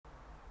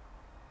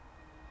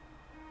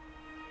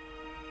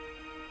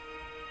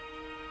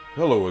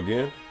Hello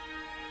again.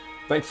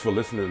 Thanks for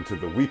listening to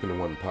the Weeping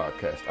One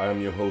podcast. I am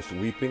your host,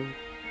 Weeping.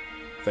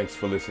 Thanks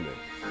for listening.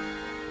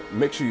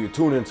 Make sure you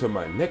tune into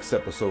my next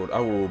episode. I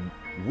will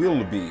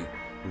be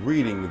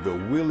reading the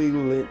Willie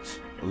Lynch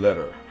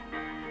letter,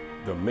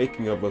 The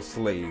Making of a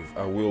Slave.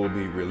 I will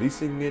be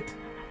releasing it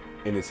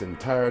in its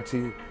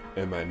entirety.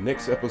 In my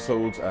next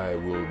episodes, I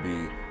will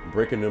be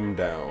breaking them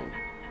down.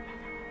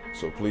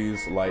 So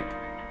please like,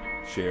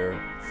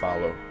 share,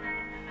 follow.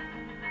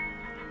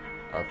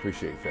 I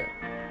appreciate that.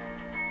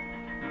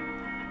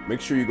 Make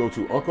sure you go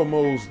to Uncle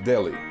Moes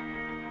Deli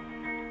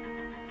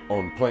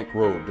on Plank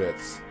Road.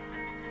 That's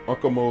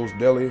Uncle Mo's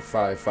Deli,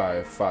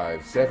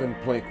 5557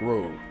 Plank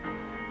Road.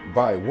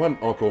 Buy one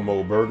Uncle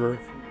Mo burger,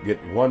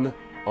 get one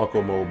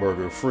Uncle Mo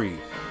burger free.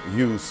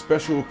 Use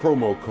special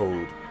promo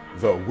code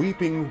The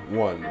Weeping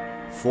One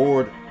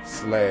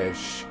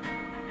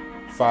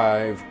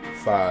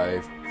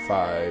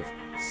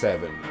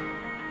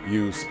 /5557.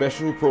 Use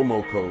special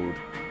promo code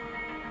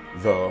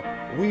The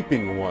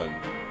Weeping One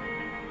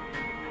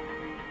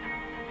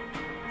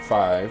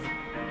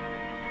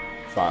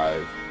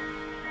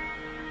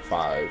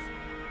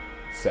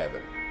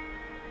 5557.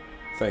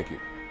 Thank you.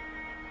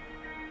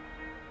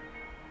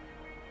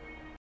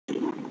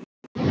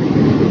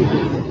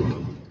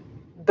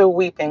 The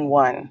Weeping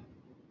One.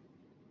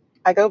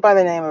 I go by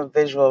the name of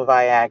Visual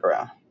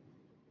Viagra.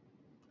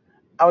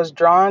 I was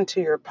drawn to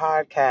your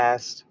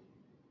podcast,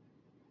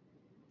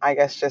 I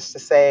guess just to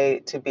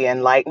say to be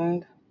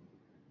enlightened.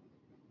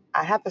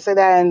 I have to say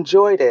that I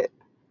enjoyed it.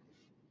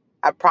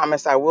 I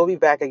promise I will be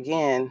back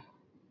again.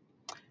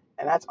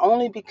 And that's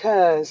only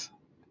because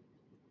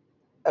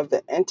of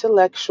the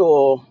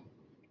intellectual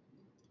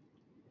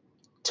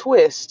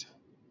twist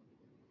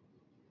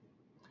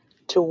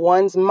to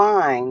one's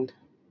mind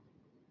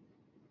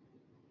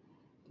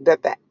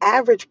that the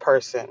average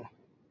person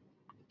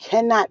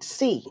cannot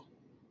see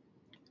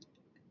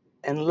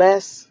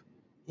unless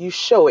you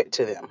show it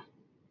to them.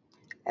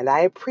 And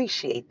I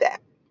appreciate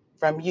that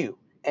from you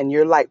and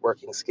your light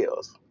working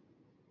skills.